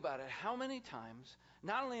think about it. How many times,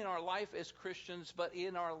 not only in our life as Christians, but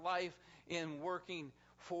in our life in working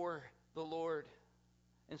for the Lord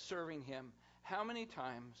and serving Him, how many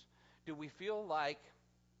times do we feel like,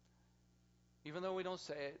 even though we don't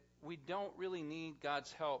say it, we don't really need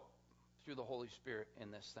God's help through the Holy Spirit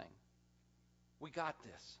in this thing? We got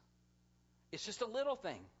this. It's just a little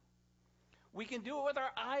thing. We can do it with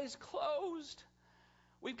our eyes closed.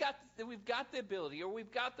 We've got the ability, or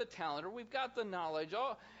we've got the talent, or we've got the knowledge,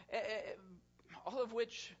 all of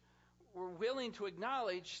which we're willing to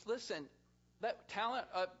acknowledge. Listen, that talent,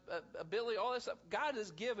 ability, all that stuff, God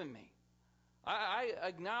has given me. I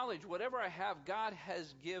acknowledge whatever I have, God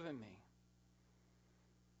has given me.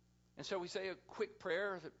 And so we say a quick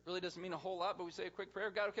prayer that really doesn't mean a whole lot, but we say a quick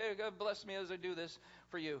prayer. God, okay, God bless me as I do this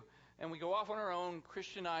for you. And we go off on our own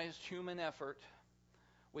Christianized human effort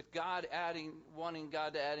with God wanting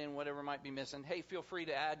God to add in whatever might be missing. Hey, feel free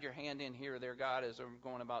to add your hand in here there, God, as I'm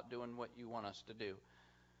going about doing what you want us to do.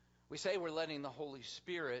 We say we're letting the Holy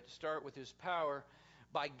Spirit start with His power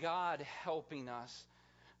by God helping us.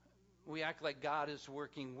 We act like God is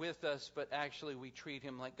working with us, but actually we treat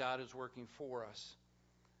Him like God is working for us.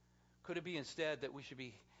 Could it be instead that we should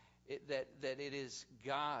be, that it is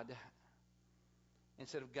God,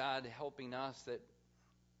 instead of God helping us, that,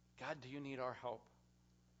 God, do you need our help?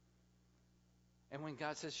 And when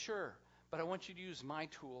God says, sure, but I want you to use my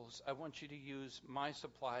tools, I want you to use my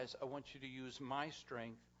supplies, I want you to use my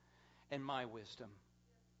strength and my wisdom.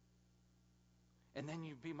 And then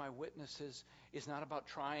you be my witnesses is not about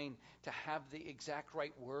trying to have the exact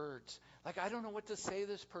right words. Like, I don't know what to say to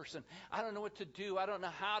this person. I don't know what to do. I don't know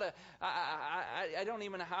how to, I don't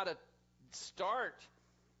even know how to start.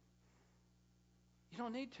 You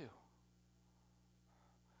don't need to.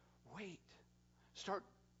 Wait. Start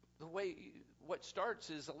the way, what starts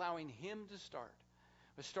is allowing Him to start.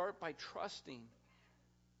 But start by trusting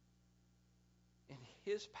in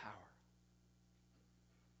His power.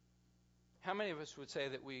 How many of us would say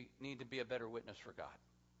that we need to be a better witness for God?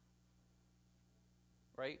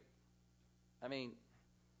 Right? I mean,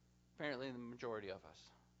 apparently the majority of us.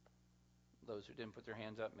 Those who didn't put their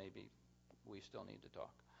hands up, maybe we still need to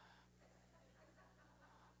talk.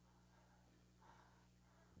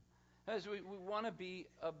 As we want to be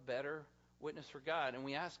a better witness for God, and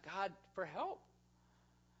we ask God for help.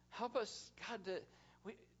 Help us, God,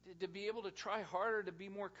 to be able to try harder, to be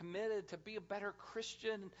more committed, to be a better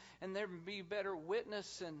Christian, and there be a better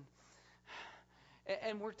witness.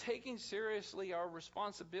 And we're taking seriously our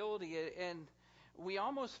responsibility, and we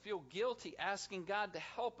almost feel guilty asking God to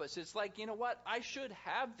help us. It's like, you know what? I should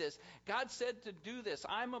have this. God said to do this.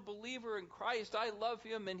 I'm a believer in Christ. I love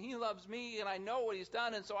Him, and He loves me, and I know what He's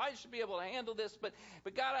done, and so I should be able to handle this. But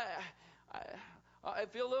God, I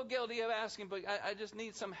feel a little guilty of asking, but I just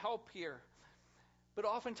need some help here. But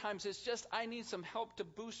oftentimes it's just, I need some help to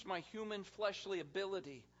boost my human fleshly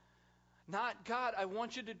ability. Not, God, I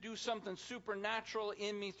want you to do something supernatural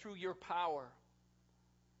in me through your power.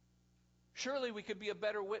 Surely we could be a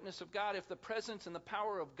better witness of God if the presence and the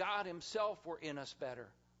power of God Himself were in us better.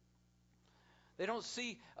 They don't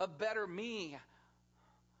see a better me.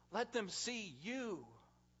 Let them see you.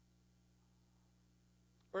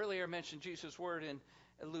 Earlier I mentioned Jesus' word in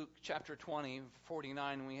Luke chapter 20,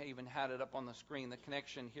 49. We even had it up on the screen, the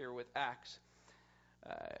connection here with Acts,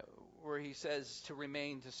 where He says to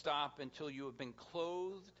remain, to stop until you have been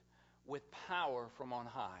clothed with power from on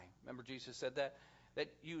high. Remember Jesus said that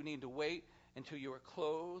you need to wait until you are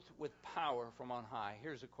clothed with power from on high.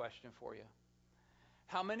 Here's a question for you.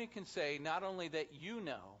 How many can say not only that you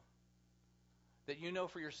know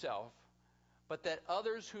for yourself, but that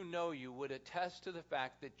others who know you would attest to the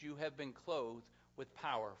fact that you have been clothed with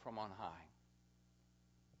power from on high?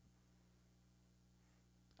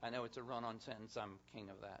 I know it's a run-on sentence. I'm king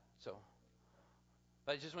of that.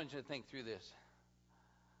 But I just want you to think through this.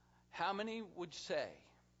 How many would say,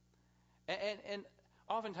 and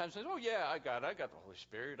oftentimes says, oh yeah, I got the Holy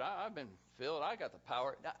Spirit. I've been filled. I got the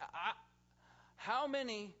power. How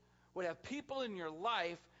many would have people in your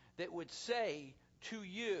life that would say to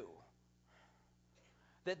you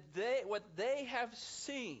that what they have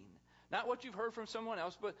seen, not what you've heard from someone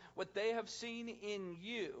else, but what they have seen in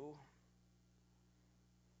you,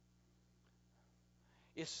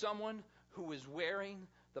 is someone who is wearing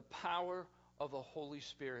the power of the Holy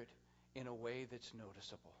Spirit in a way that's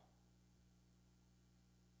noticeable?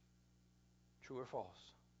 True or false?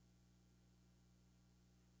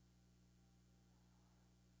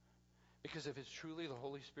 Because if it's truly the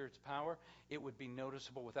Holy Spirit's power, it would be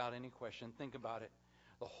noticeable without any question. Think about it.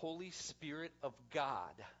 The Holy Spirit of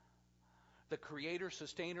God, the creator,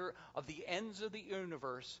 sustainer of the ends of the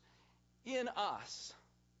universe, in us,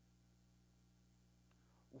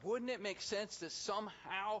 wouldn't it make sense that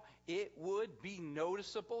somehow it would be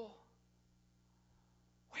noticeable?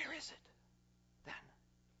 Where is it then?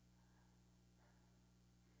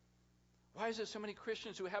 Why is it so many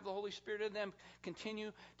Christians who have the Holy Spirit in them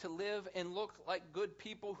continue to live and look like good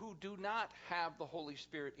people who do not have the Holy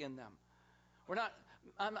Spirit in them?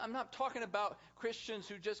 I'm not talking about Christians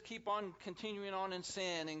who just keep on continuing on in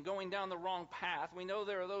sin and going down the wrong path. We know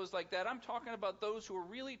there are those like that. I'm talking about those who are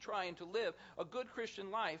really trying to live a good Christian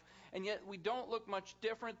life, and yet we don't look much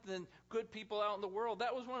different than good people out in the world.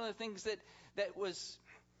 That was one of the things that was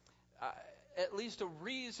at least a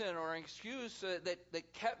reason or an excuse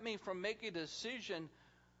that kept me from making a decision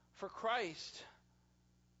for Christ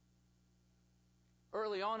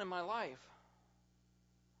early on in my life.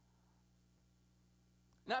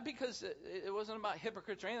 Not because it wasn't about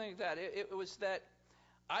hypocrites or anything like that. It was that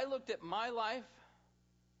I looked at my life,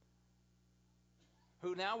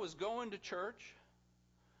 who now was going to church,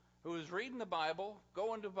 who was reading the Bible,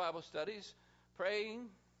 going to Bible studies, praying,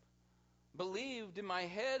 believed in my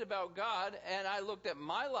head about God, and I looked at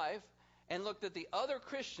my life and looked at the other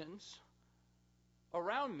Christians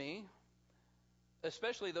around me,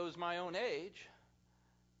 especially those my own age,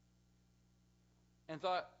 and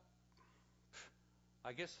thought, I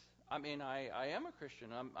am a Christian.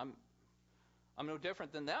 I'm no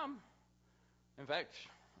different than them. In fact,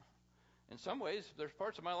 in some ways, there's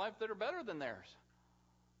parts of my life that are better than theirs.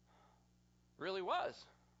 Really was.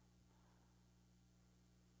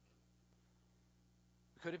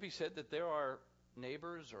 Could it be said that there are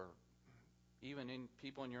neighbors or even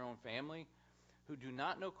people in your own family who do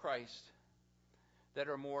not know Christ that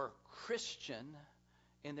are more Christian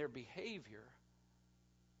in their behavior,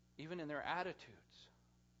 even in their attitudes?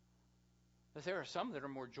 That there are some that are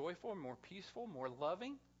more joyful, more peaceful, more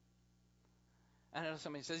loving. And I know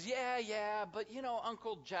somebody says, yeah, but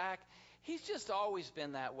Uncle Jack, he's just always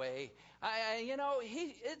been that way.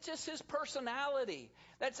 It's just his personality.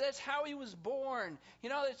 That's how he was born.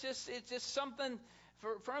 It's just something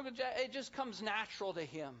for Uncle Jack. It just comes natural to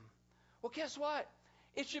him. Well, guess what?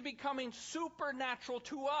 It should be coming supernatural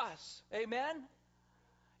to us. Amen?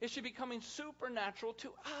 It should be coming supernatural to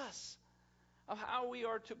us of how we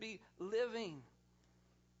are to be living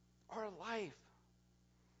our life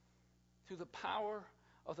through the power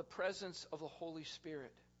of the presence of the Holy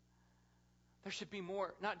Spirit. There should be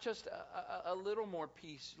more, not just a little more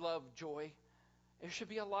peace, love, joy. There should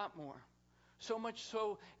be a lot more. So much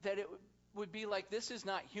so that it would be like, this is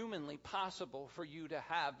not humanly possible for you to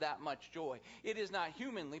have that much joy. It is not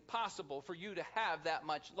humanly possible for you to have that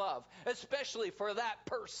much love, especially for that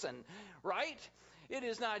person, right? It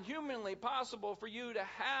is not humanly possible for you to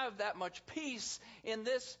have that much peace in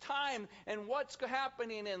this time and what's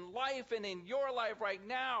happening in life and in your life right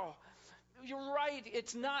now. You're right,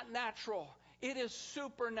 it's not natural. It is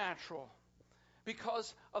supernatural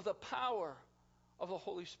because of the power of the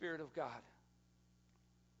Holy Spirit of God.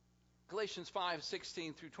 Galatians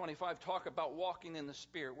 5:16 through 25 talk about walking in the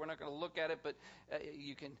Spirit. We're not going to look at it, but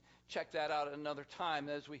you can check that out at another time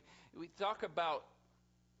as we talk about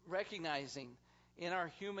recognizing in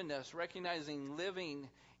our humanness, recognizing living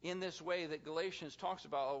in this way that Galatians talks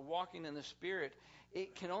about, walking in the Spirit.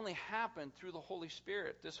 It can only happen through the Holy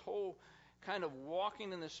Spirit. This whole kind of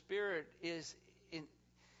walking in the Spirit is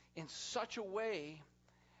in such a way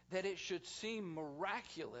that it should seem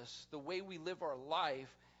miraculous the way we live our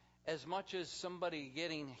life as much as somebody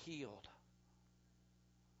getting healed.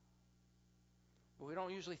 But we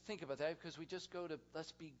don't usually think about that because we just go to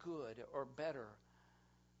let's be good or better.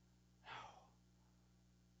 No.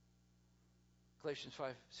 Galatians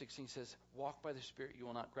 5:16 says, walk by the Spirit, you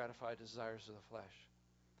will not gratify the desires of the flesh.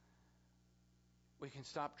 We can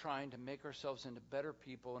stop trying to make ourselves into better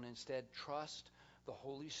people and instead trust the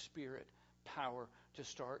Holy Spirit power to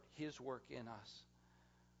start His work in us,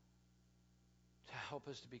 to help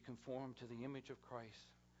us to be conformed to the image of Christ,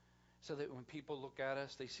 so that when people look at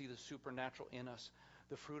us, they see the supernatural in us,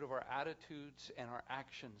 the fruit of our attitudes and our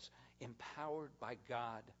actions empowered by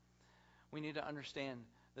God. We need to understand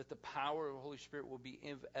that the power of the Holy Spirit will be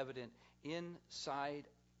evident inside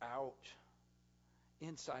out.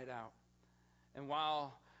 Inside out. And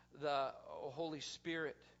while the Holy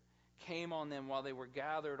Spirit came on them while they were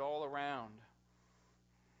gathered all around,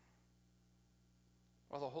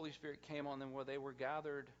 while the Holy Spirit came on them while they were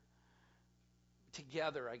gathered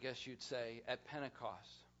together, I guess you'd say, at Pentecost,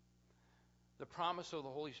 the promise of the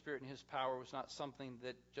Holy Spirit and His power was not something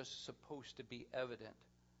that just supposed to be evident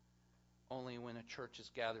only when a church is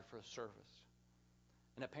gathered for a service.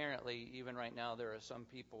 And apparently, even right now, there are some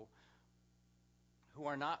people who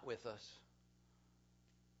are not with us,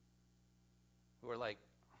 who are like,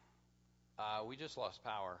 We just lost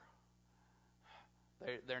power.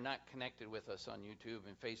 They're not connected with us on YouTube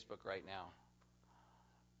and Facebook right now.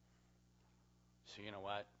 So you know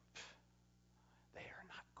what? They are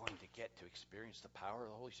not going to get to experience the power of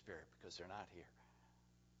the Holy Spirit because they're not here.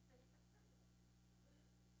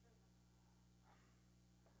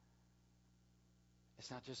 It's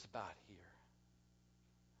not just about here.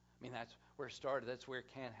 I mean, that's where it started. That's where it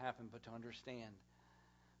can happen. But to understand,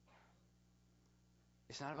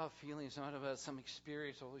 it's not about feeling. It's not about some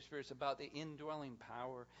experience of the Holy Spirit. It's about the indwelling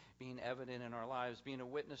power being evident in our lives, being a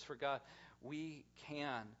witness for God. We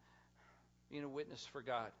can be a witness for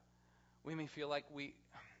God. We may feel like we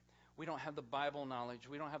don't have the Bible knowledge.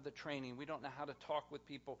 We don't have the training. We don't know how to talk with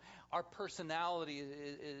people. Our personality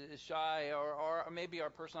is shy, or maybe our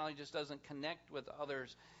personality just doesn't connect with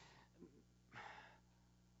others.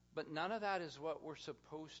 But none of that is what we're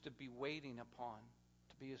supposed to be waiting upon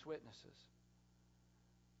to be His witnesses.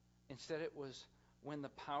 Instead, it was when the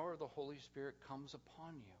power of the Holy Spirit comes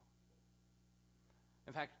upon you.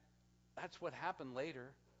 In fact, that's what happened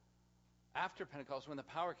later. After Pentecost, when the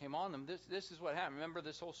power came on them, this is what happened. Remember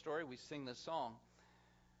this whole story? We sing this song.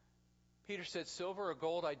 Peter said, "Silver or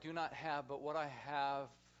gold I do not have, but what I have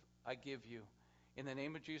I give you. In the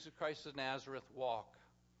name of Jesus Christ of Nazareth, walk."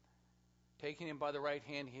 Taking him by the right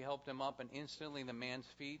hand, he helped him up, and instantly the man's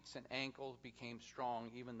feet and ankles became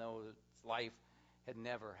strong, even though his life had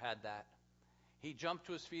never had that. He jumped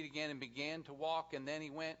to his feet again and began to walk, and then he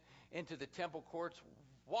went into the temple courts,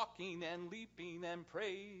 walking and leaping and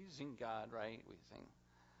praising God, right? We sing.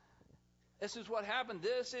 This is what happened.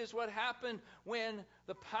 This is what happened when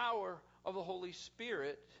the power of the Holy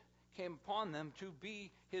Spirit came upon them to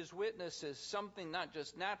be His witnesses. Something not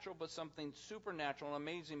just natural, but something supernatural. An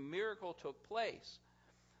amazing miracle took place.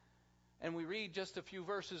 And we read just a few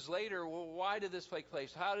verses later, well, why did this take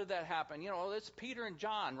place? How did that happen? You know, it's Peter and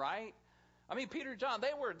John, right? I mean, Peter and John,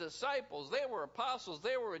 they were disciples. They were apostles.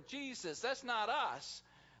 They were with Jesus. That's not us.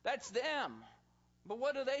 That's them. But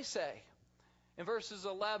what do they say? In verses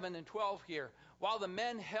 11 and 12 here, while the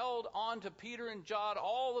men held on to Peter and John,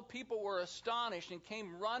 all the people were astonished and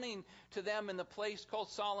came running to them in the place called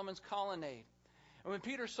Solomon's Colonnade. And when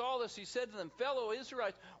Peter saw this, he said to them, "Fellow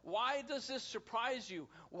Israelites, why does this surprise you?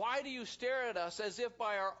 Why do you stare at us as if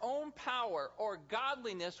by our own power or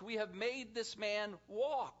godliness we have made this man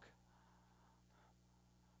walk?"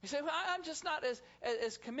 You say, "Well, I'm just not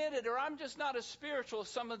as committed, or I'm just not as spiritual as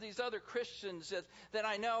some of these other Christians that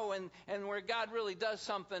I know, and where God really does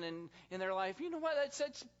something in their life." You know what?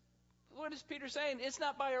 What is Peter saying? It's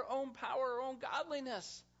not by our own power, our own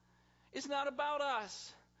godliness. It's not about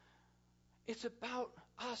us. It's about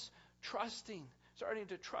us starting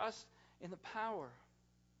to trust in the power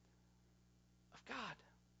of God.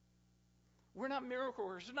 We're not miracle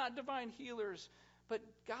workers. We're not divine healers, but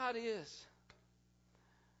God is.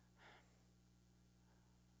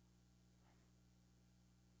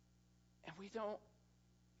 And we don't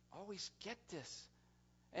always get this.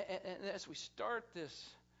 And as we start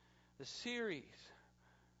the series,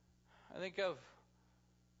 I think of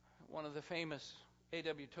one of the famous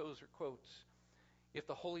A.W. Tozer quotes. If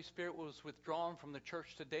the Holy Spirit was withdrawn from the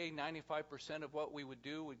church today, 95% of what we would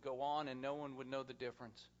do would go on and no one would know the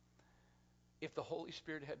difference. If the Holy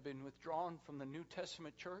Spirit had been withdrawn from the New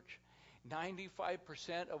Testament church,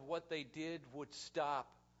 95% of what they did would stop,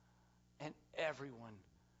 and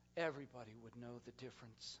everybody would know the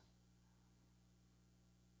difference.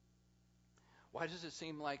 Why does it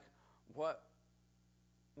seem like what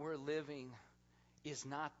we're living is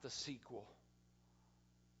not the sequel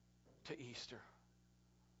to Easter?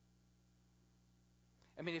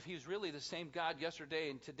 I mean, if He's really the same God yesterday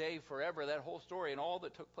and today, forever, that whole story and all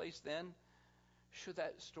that took place then, should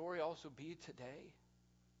that story also be today?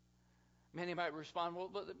 Many might respond, well,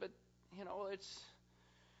 but you know, it's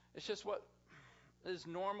just what is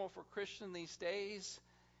normal for Christians these days.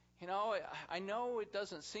 You know, I know it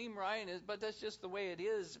doesn't seem right, but that's just the way it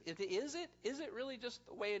is. Is it? Is it really just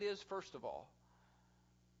the way it is, first of all?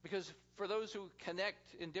 Because for those who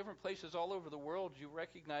connect in different places all over the world, you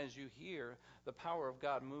recognize, you hear the power of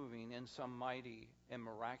God moving in some mighty and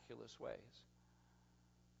miraculous ways.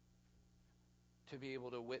 To be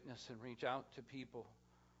able to witness and reach out to people,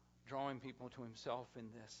 drawing people to Himself in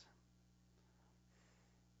this.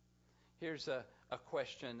 Here's a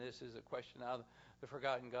question. This is a question out of the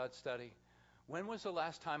Forgotten God study. When was the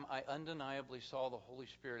last time I undeniably saw the Holy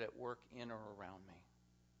Spirit at work in or around me?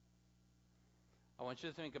 I want you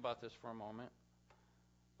to think about this for a moment.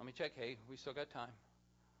 Let me check. Hey, we still got time.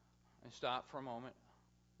 And stop for a moment.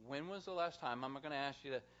 When was the last time? I'm not going to ask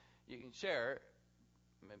you to, you can share,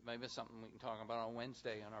 Maybe it's something we can talk about on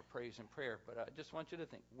Wednesday on our praise and prayer. But I just want you to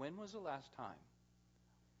think, when was the last time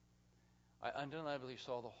I undeniably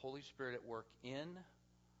saw the Holy Spirit at work in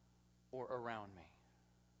or around me?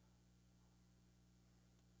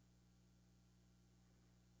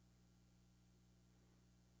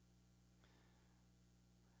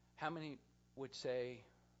 How many would say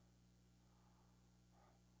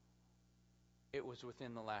it was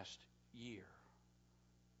within the last year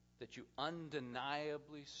that you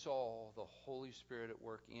undeniably saw the Holy Spirit at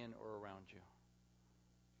work in or around you?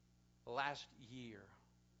 The last year.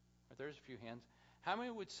 There's a few hands. How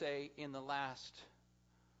many would say in the last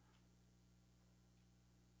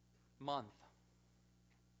month?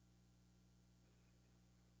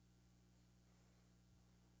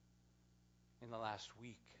 In the last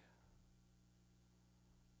week?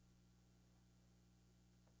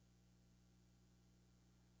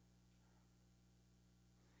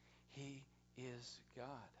 He is God.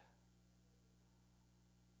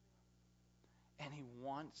 And He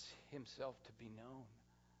wants Himself to be known.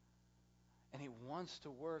 And He wants to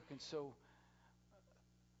work. And so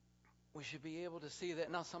we should be able to see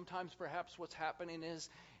that. Now, sometimes perhaps what's happening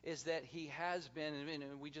is that He has been,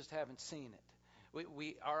 and we just haven't seen it.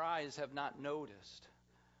 Our eyes have not noticed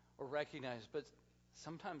or recognized. But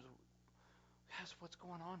sometimes we ask, what's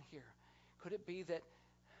going on here? Could it be that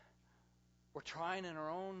we're trying in our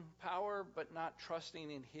own power but not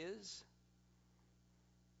trusting in His?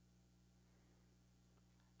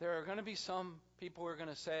 There are going to be some people who are going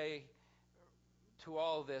to say to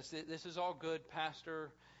all of this is all good,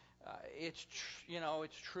 Pastor. It's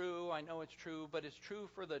true. I know it's true, but it's true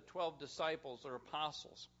for the 12 disciples or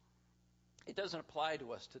apostles. It doesn't apply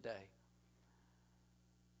to us today.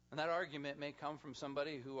 And that argument may come from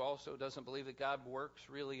somebody who also doesn't believe that God works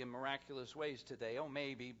really in miraculous ways today. Oh,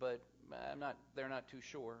 maybe, but they're not too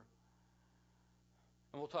sure.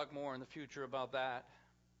 And we'll talk more in the future about that.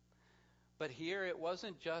 But here it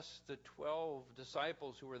wasn't just the 12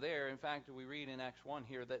 disciples who were there. In fact, we read in Acts 1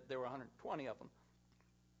 here that there were 120 of them.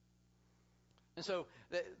 And so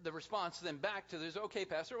the response then back to this, okay,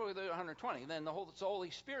 Pastor, well, there are 120. Then the Holy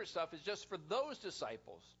Spirit stuff is just for those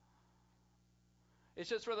disciples. It's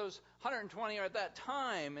just for those 120 at that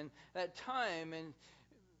time.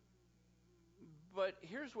 But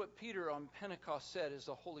here's what Peter on Pentecost said as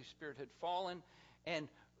the Holy Spirit had fallen and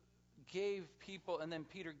gave people, and then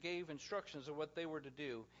Peter gave instructions of what they were to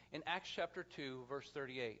do. In Acts chapter 2, verse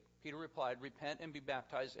 38, Peter replied, "Repent and be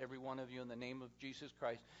baptized, every one of you, in the name of Jesus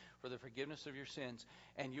Christ for the forgiveness of your sins,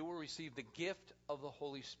 and you will receive the gift of the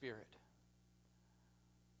Holy Spirit."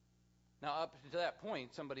 Now, up to that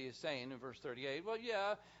point, somebody is saying in verse 38, well,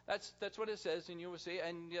 yeah, that's what it says, and you will see,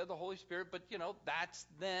 and yeah, the Holy Spirit, but, that's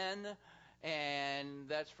then, and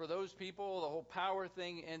that's for those people, the whole power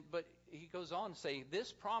thing, but he goes on to say,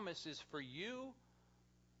 this promise is for you,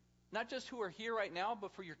 not just who are here right now,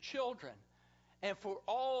 but for your children, and for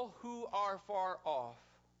all who are far off,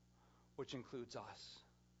 which includes us.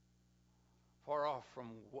 Far off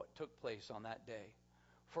from what took place on that day.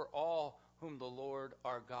 For all whom the Lord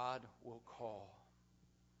our God will call.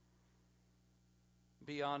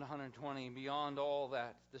 Beyond 120, beyond all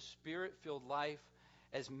that, the Spirit-filled life,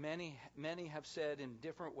 as many have said in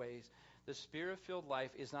different ways, the Spirit-filled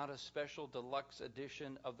life is not a special deluxe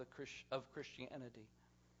edition of Christianity.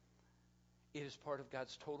 It is part of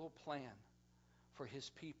God's total plan for His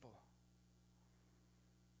people.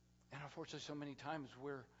 And unfortunately, so many times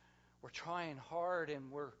we're trying hard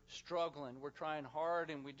and we're struggling. We're trying hard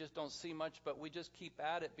and we just don't see much, but we just keep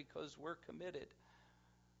at it because we're committed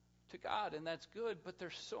to God, and that's good, but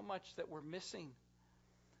there's so much that we're missing.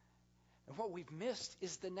 And what we've missed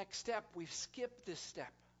is the next step. We've skipped this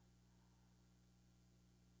step.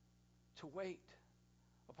 To wait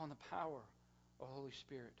upon the power of the Holy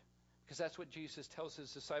Spirit. Because that's what Jesus tells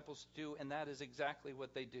His disciples to do, and that is exactly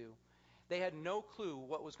what they do. They had no clue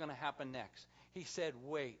what was going to happen next. He said,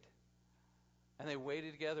 wait. And they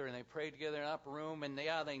waited together and they prayed together in an upper room. And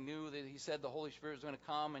they knew that He said the Holy Spirit was going to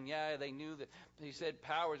come. And they knew that He said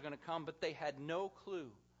power was going to come. But they had no clue.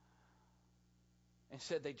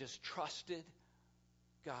 Instead, they just trusted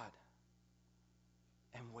God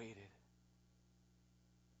and waited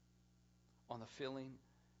on the filling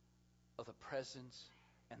of the presence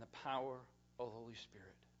and the power of the Holy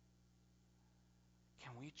Spirit.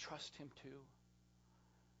 Can we trust Him too?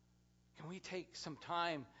 Can we take some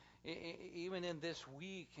time, even in this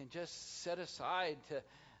week, and just set aside to,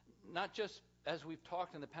 not just as we've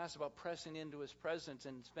talked in the past about pressing into His presence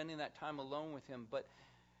and spending that time alone with Him, but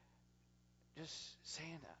just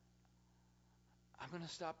saying that I'm going to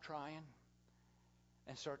stop trying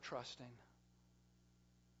and start trusting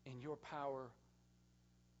in Your power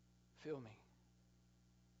Fill me.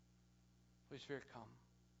 Holy Spirit, come.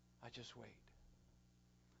 I just wait.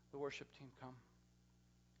 The worship team, come.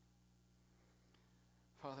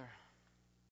 Father,